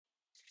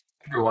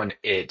Everyone,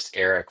 it's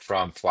Eric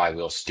from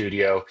Flywheel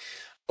Studio.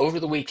 Over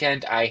the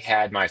weekend, I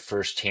had my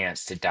first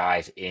chance to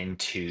dive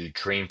into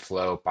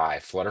Dreamflow by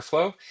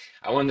FlutterFlow.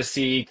 I wanted to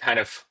see kind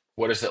of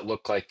what does it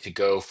look like to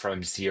go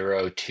from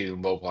zero to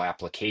mobile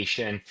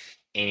application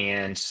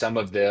and some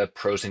of the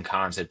pros and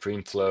cons of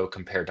Dreamflow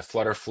compared to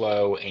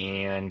FlutterFlow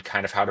and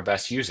kind of how to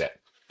best use it.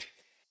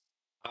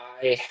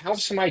 I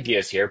have some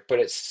ideas here, but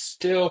it's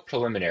still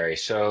preliminary.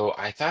 So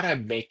I thought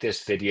I'd make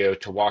this video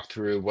to walk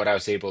through what I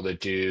was able to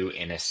do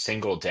in a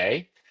single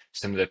day,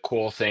 some of the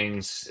cool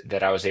things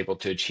that I was able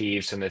to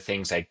achieve, some of the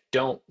things I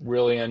don't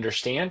really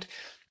understand,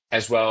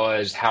 as well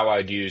as how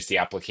I'd use the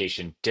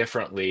application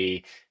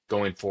differently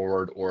going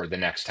forward or the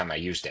next time I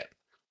used it.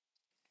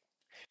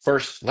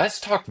 First,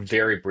 let's talk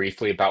very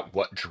briefly about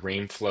what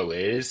Dreamflow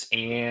is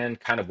and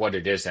kind of what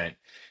it isn't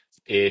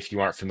if you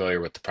aren't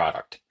familiar with the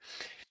product.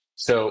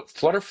 So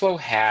Flutterflow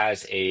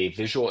has a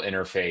visual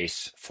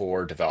interface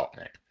for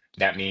development.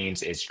 That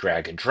means it's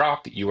drag and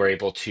drop. You are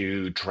able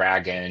to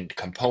drag in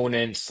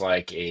components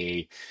like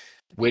a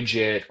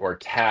widget or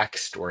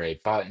text or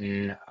a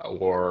button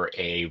or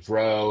a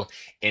row,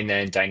 and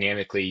then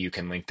dynamically you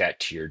can link that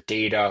to your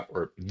data,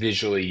 or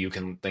visually you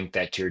can link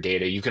that to your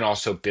data. You can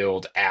also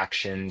build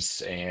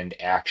actions and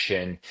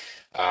action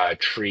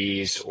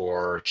trees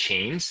or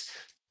chains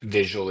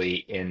visually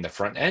in the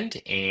front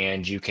end,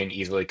 and you can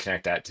easily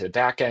connect that to the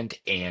back end,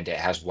 and it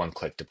has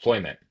one-click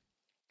deployment.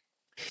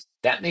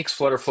 That makes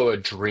Flutterflow a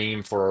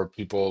dream for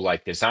people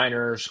like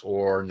designers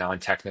or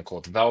non-technical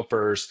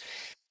developers.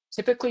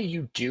 Typically,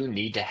 you do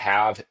need to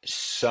have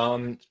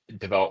some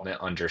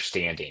development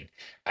understanding.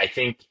 I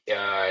think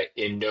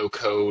in no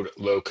code,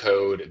 low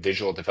code,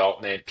 visual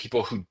development,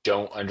 people who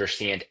don't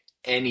understand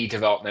any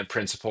development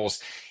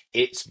principles,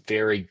 it's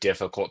very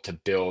difficult to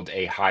build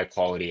a high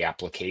quality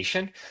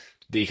application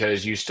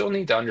because you still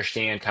need to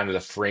understand kind of the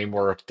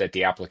framework that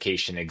the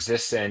application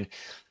exists in.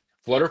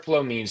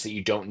 Flutterflow means that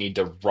you don't need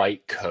to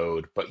write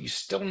code, but you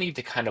still need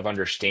to kind of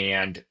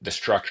understand the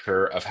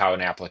structure of how an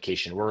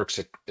application works,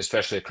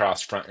 especially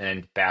across front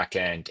end, back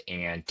end,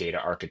 and data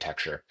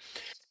architecture.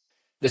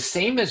 The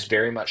same is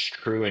very much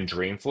true in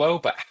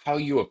Dreamflow, but how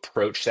you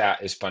approach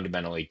that is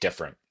fundamentally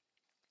different.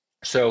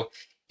 So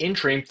in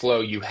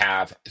Dreamflow, you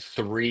have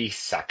three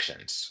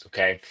sections,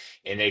 okay?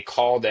 And they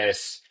call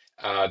this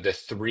the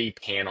three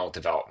panel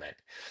development.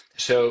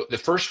 So the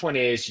first one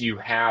is you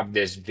have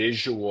this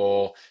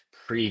visual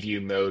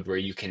preview mode where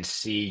you can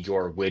see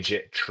your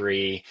widget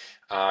tree.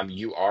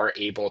 You are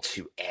able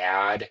to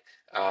add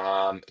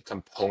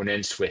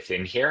components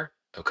within here,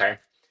 okay?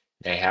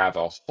 They have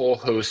a whole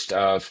host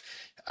of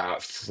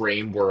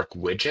framework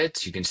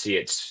widgets. You can see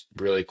it's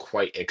really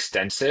quite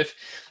extensive.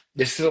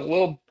 This is a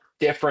little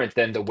different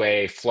than the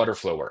way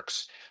Flutterflow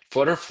works.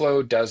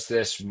 Flutterflow does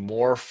this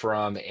more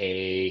from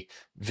a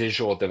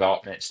visual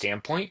development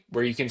standpoint,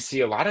 where you can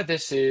see a lot of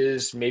this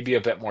is maybe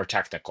a bit more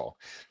technical.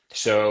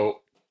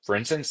 So, for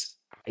instance,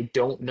 I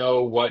don't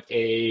know what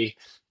a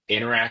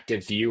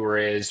interactive viewer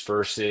is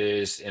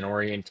versus an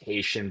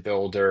orientation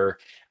builder.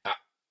 I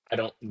I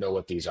don't know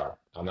what these are.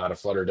 I'm not a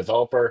Flutter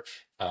developer,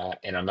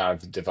 and I'm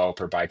not a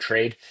developer by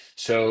trade.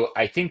 So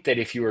I think that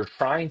if you were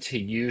trying to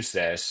use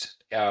this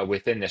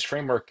within this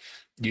framework,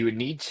 you would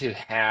need to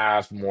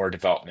have more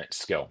development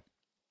skill.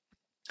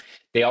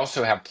 They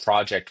also have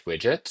project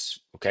widgets,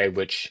 okay,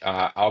 which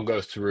I'll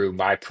go through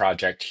my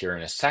project here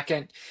in a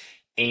second.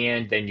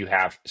 And then you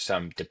have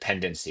some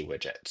dependency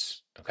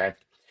widgets, okay?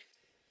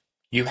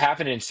 You have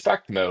an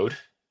inspect mode,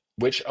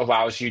 which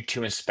allows you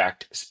to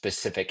inspect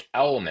specific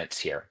elements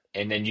here.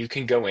 And then you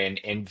can go in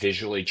and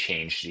visually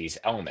change these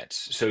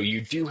elements. So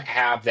you do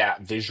have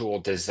that visual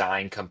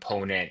design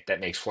component that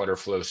makes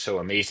Flutterflow so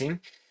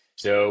amazing.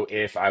 So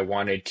if I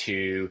wanted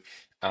to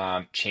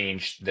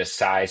change the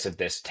size of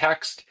this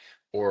text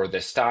or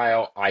the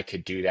style, I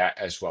could do that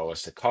as well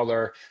as the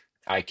color.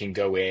 I can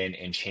go in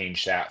and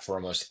change that for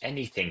almost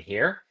anything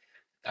here.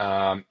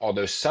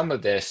 Although some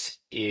of this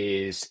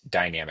is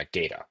dynamic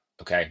data.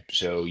 Okay,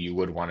 so you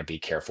would want to be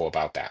careful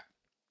about that.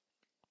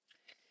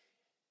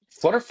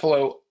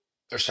 Dreamflow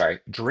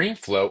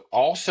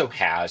also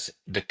has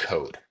the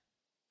code.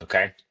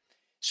 Okay,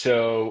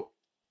 so,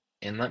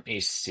 and let me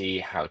see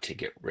how to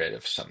get rid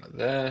of some of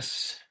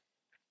this.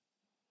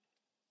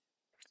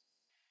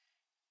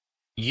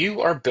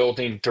 You are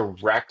building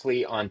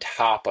directly on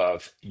top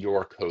of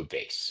your code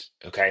base.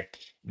 Okay.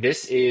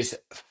 This is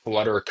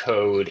Flutter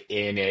code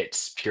in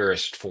its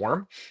purest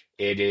form.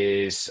 It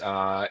is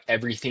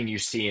everything you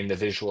see in the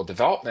visual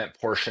development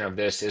portion of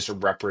this is a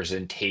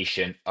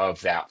representation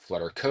of that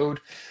Flutter code.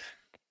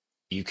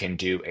 You can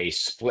do a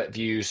split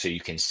view so you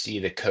can see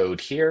the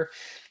code here.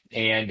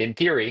 And in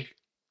theory,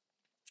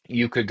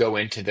 you could go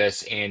into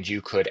this and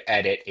you could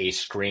edit a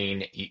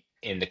screen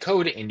in the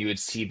code and you would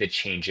see the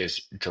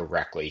changes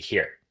directly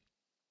here.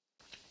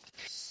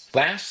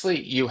 Lastly,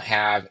 you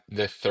have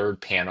the third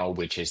panel,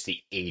 which is the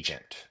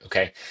agent.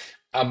 Okay.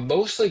 I'm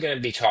mostly going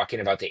to be talking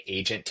about the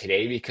agent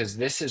today because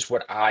this is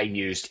what I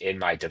used in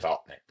my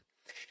development.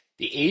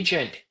 The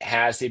agent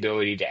has the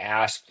ability to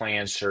ask,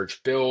 plan,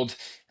 search, build.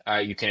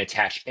 You can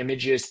attach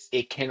images.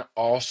 It can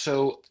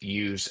also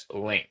use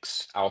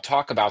links. I'll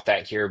talk about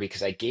that here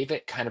because I gave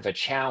it kind of a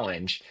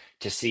challenge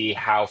to see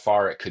how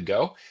far it could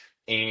go.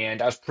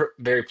 And I was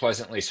very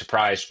pleasantly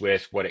surprised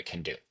with what it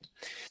can do.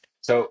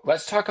 So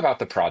let's talk about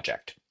the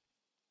project.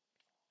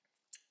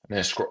 I'm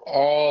going to scroll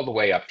all the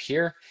way up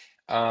here.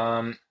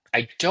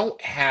 I don't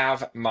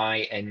have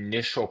my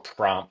initial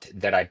prompt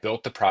that I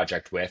built the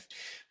project with,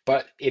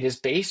 but it is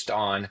based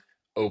on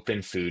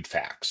Open Food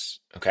Facts.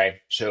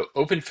 Okay, so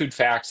Open Food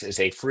Facts is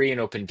a free and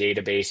open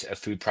database of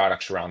food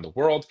products around the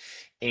world.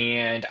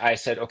 And I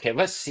said, okay,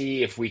 let's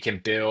see if we can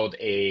build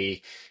an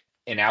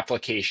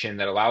application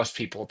that allows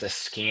people to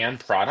scan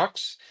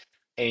products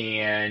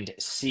and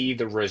see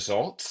the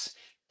results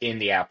in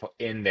the app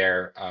in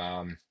their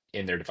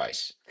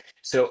device.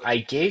 So I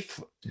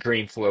gave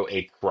Dreamflow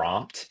a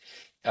prompt.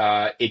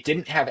 It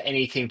didn't have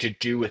anything to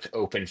do with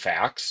open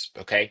facts.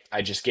 Okay,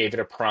 I just gave it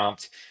a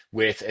prompt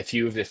with a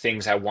few of the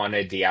things I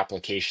wanted the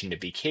application to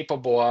be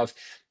capable of,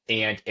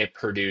 and it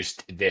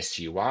produced this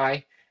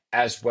UI.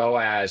 As well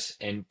as,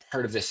 and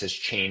part of this has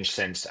changed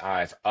since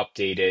I've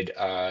updated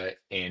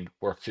and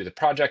worked through the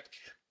project,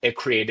 it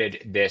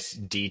created this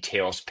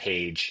details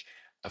page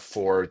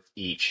for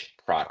each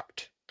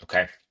product.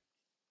 Okay.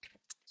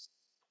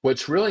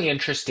 What's really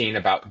interesting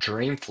about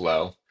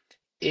Dreamflow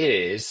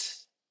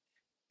is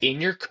in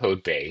your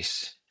code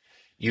base,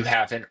 you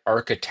have an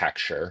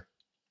architecture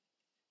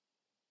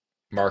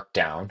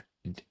markdown,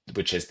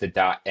 which is the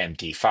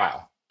 .md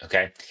file.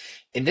 Okay.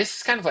 And this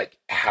is kind of like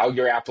how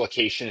your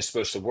application is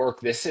supposed to work.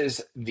 This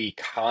is the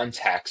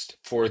context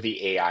for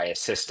the AI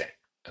assistant.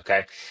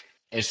 Okay.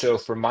 And so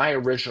for my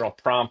original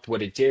prompt,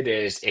 what it did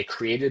is it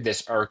created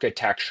this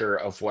architecture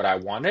of what I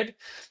wanted,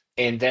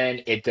 and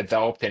then it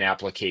developed an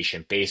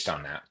application based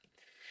on that.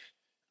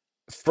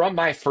 From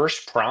my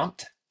first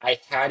prompt, I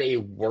had a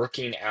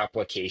working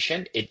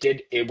application.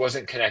 It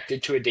wasn't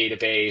connected to a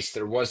database.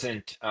 There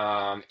wasn't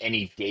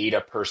any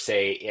data per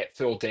se. It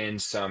filled in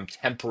some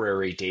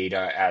temporary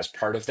data as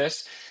part of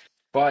this,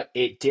 but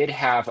it did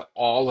have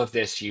all of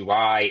this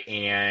UI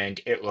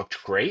and it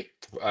looked great,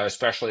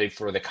 especially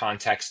for the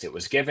context it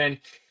was given.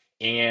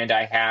 And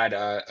I had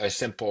a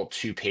simple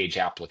two-page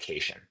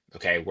application,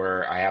 okay,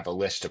 where I have a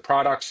list of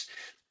products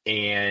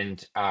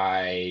and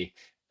I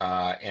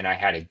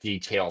had a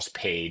details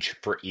page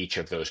for each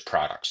of those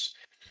products,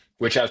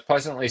 which I was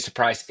pleasantly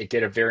surprised. It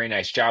did a very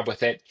nice job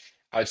with it.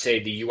 I would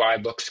say the UI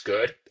looks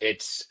good.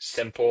 It's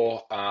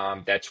simple.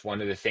 That's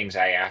one of the things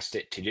I asked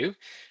it to do.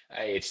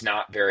 It's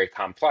not very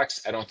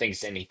complex. I don't think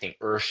it's anything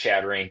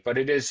earth-shattering, but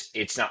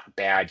it's not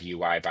bad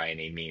UI by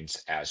any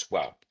means as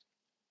well.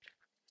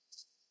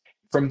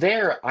 From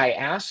there, I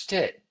asked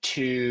it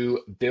to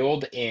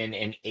build in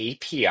an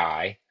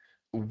API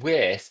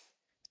with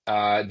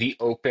the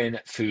Open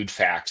Food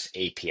Facts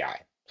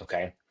API.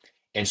 Okay.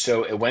 And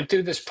so it went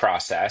through this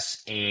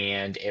process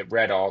and it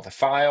read all the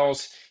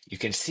files. You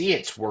can see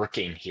it's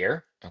working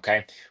here.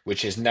 Okay.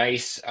 Which is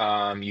nice.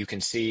 You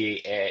can see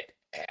it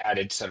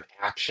added some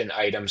action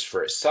items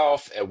for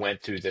itself. It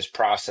went through this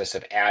process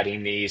of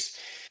adding these.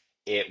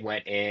 It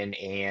went in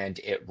and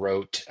it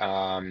wrote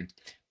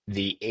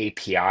the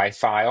API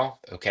file,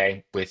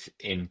 okay,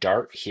 within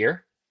Dart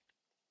here,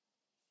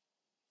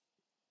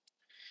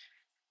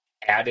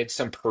 added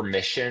some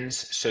permissions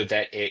so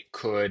that it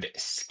could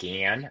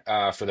scan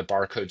for the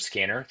barcode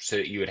scanner so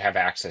that you would have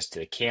access to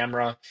the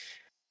camera.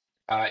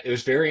 It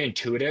was very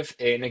intuitive.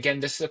 And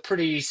again, this is a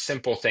pretty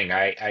simple thing.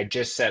 I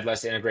just said,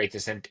 let's integrate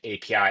this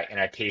API,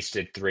 and I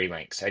pasted three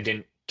links. I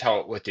didn't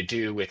tell it what to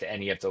do with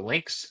any of the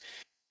links,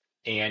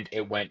 and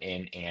it went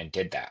in and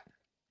did that.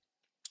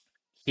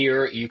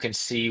 Here you can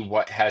see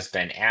what has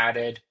been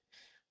added.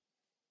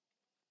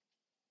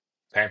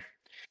 Okay.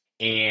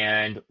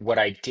 And what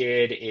I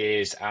did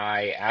is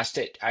I asked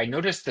it, I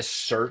noticed the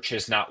search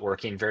is not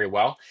working very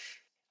well.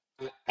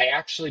 I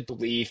actually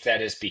believe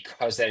that is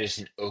because that is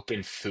an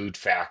open food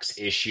facts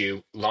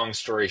issue. Long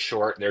story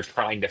short, they're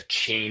trying to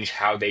change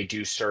how they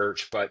do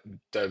search, but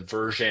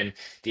the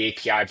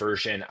API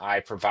version I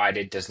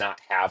provided does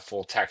not have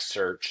full text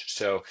search.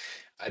 So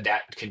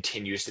that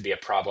continues to be a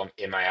problem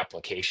in my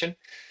application.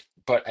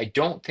 But I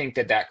don't think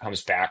that that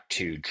comes back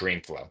to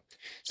Dreamflow.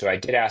 So I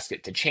did ask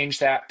it to change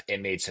that. It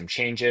made some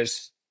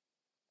changes.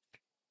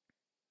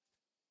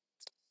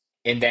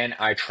 And then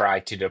I try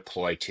to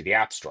deploy to the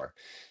App Store.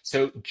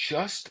 So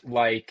just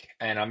like,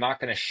 and I'm not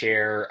going to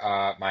share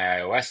my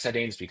iOS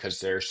settings because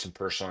there's some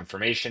personal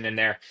information in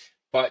there,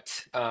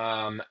 but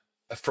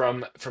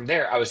from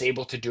there, I was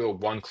able to do a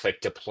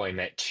one-click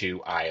deployment to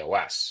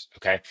iOS.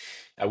 Okay,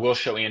 I will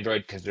show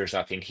Android because there's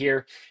nothing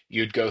here.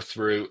 You'd go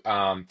through,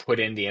 put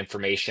in the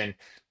information.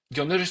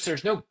 You'll notice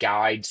there's no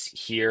guides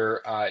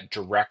here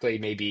directly.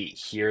 Maybe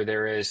here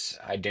there is.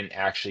 I didn't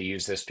actually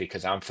use this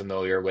because I'm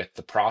familiar with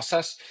the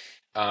process.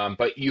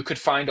 But you could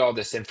find all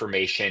this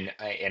information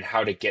and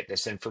how to get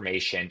this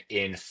information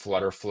in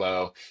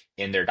FlutterFlow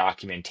in their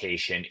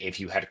documentation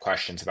if you had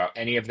questions about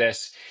any of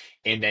this,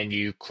 and then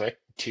you click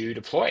to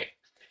deploy.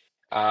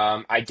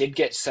 I did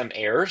get some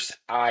errors.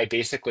 I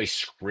basically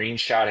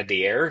screenshotted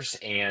the errors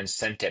and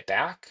sent it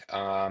back.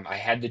 I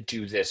had to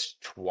do this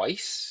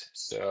twice.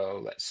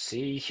 So let's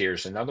see.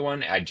 Here's another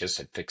one. I just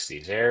had fixed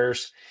these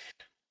errors.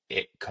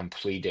 It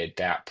completed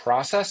that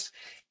process.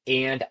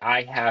 And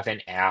I have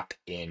an app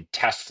in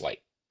test flight.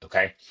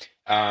 Okay.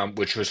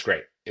 Which was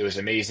great. It was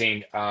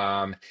amazing.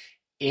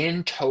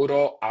 In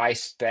total, I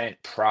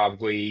spent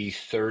probably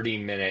 30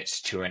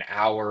 minutes to an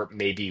hour,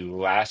 maybe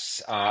less.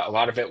 A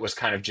lot of it was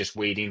kind of just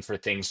waiting for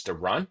things to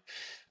run,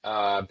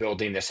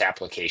 building this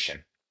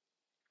application.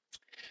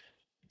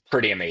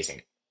 Pretty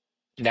amazing.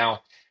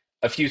 Now,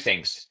 a few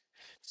things.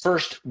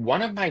 First,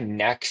 one of my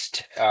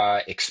next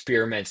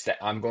experiments that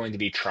I'm going to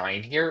be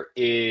trying here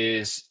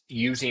is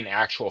using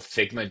actual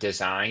Figma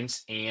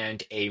designs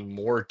and a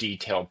more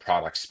detailed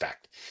product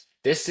spec.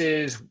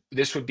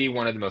 This would be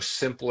one of the most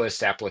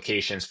simplest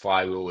applications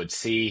Flywheel would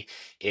see.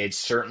 It's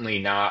certainly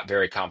not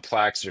very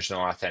complex. There's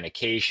no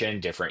authentication,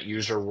 different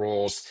user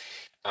rules.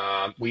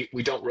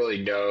 We don't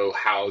really know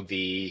how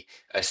the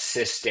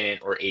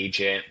assistant or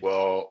agent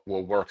will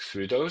work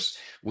through those.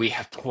 We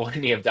have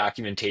plenty of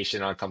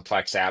documentation on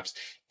complex apps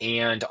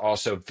and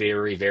also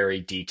very, very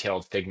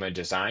detailed Figma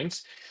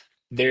designs.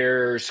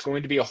 There's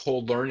going to be a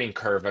whole learning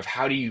curve of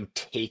how do you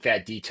take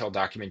that detailed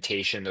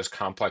documentation, those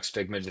complex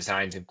Figma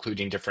designs,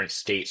 including different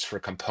states for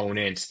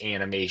components,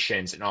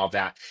 animations, and all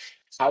that.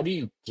 How do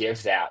you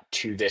give that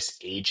to this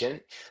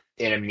agent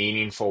in a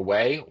meaningful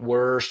way?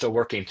 We're still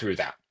working through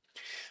that.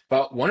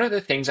 But one of the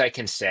things I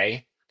can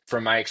say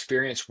from my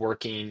experience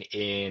working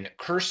in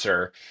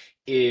Cursor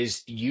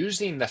is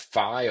using the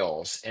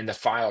files and the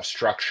file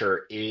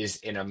structure is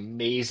an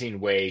amazing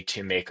way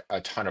to make a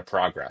ton of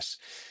progress.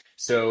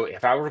 So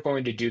if I were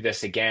going to do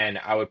this again,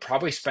 I would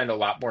probably spend a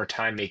lot more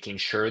time making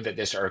sure that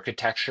this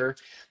architecture,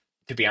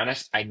 to be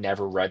honest, I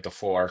never read the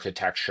full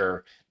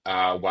architecture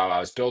while I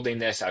was building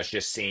this. I was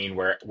just seeing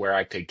where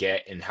I could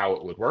get and how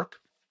it would work.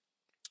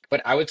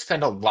 But I would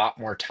spend a lot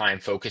more time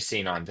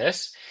focusing on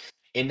this.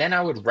 And then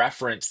I would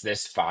reference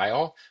this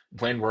file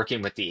when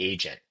working with the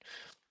agent.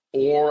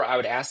 Or I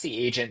would ask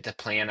the agent to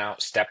plan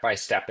out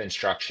step-by-step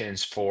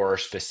instructions for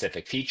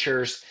specific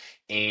features,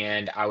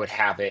 and I would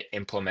have it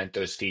implement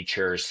those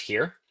features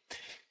here.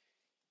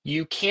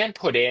 You can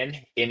put in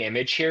an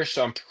image here,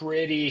 so I'm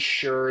pretty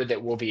sure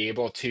that we'll be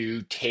able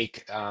to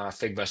take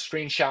Figma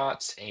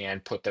screenshots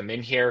and put them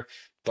in here.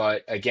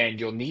 But again,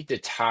 you'll need to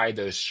tie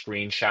those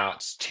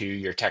screenshots to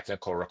your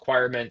technical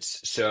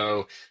requirements.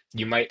 So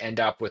you might end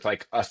up with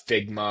like a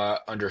Figma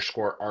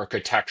underscore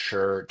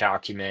architecture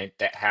document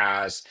that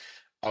has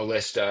a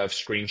list of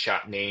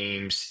screenshot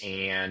names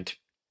and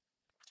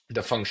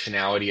the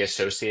functionality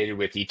associated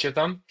with each of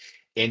them.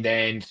 And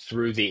then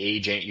through the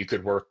agent, you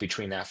could work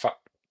between that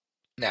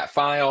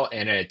file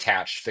and an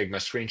attached Figma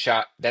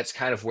screenshot. That's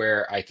kind of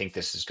where I think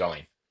this is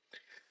going.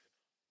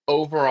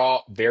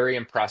 Overall, very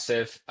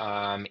impressive.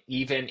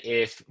 Even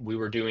if we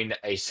were doing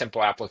a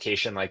simple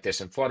application like this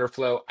in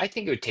FlutterFlow, I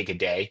think it would take a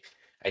day.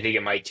 I think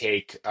it might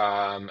take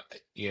a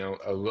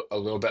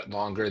little bit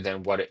longer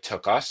than what it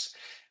took us.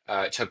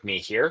 It took me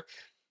here.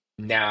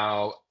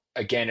 Now,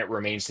 again, it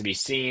remains to be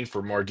seen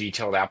for more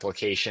detailed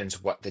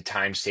applications what the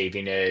time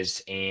saving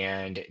is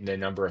and the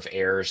number of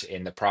errors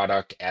in the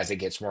product as it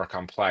gets more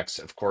complex.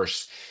 Of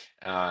course,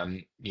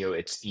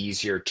 it's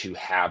easier to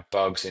have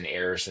bugs and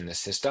errors in the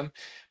system.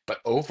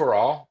 But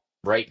overall,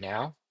 right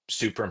now,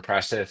 super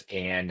impressive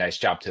and nice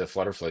job to the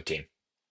FlutterFlow team.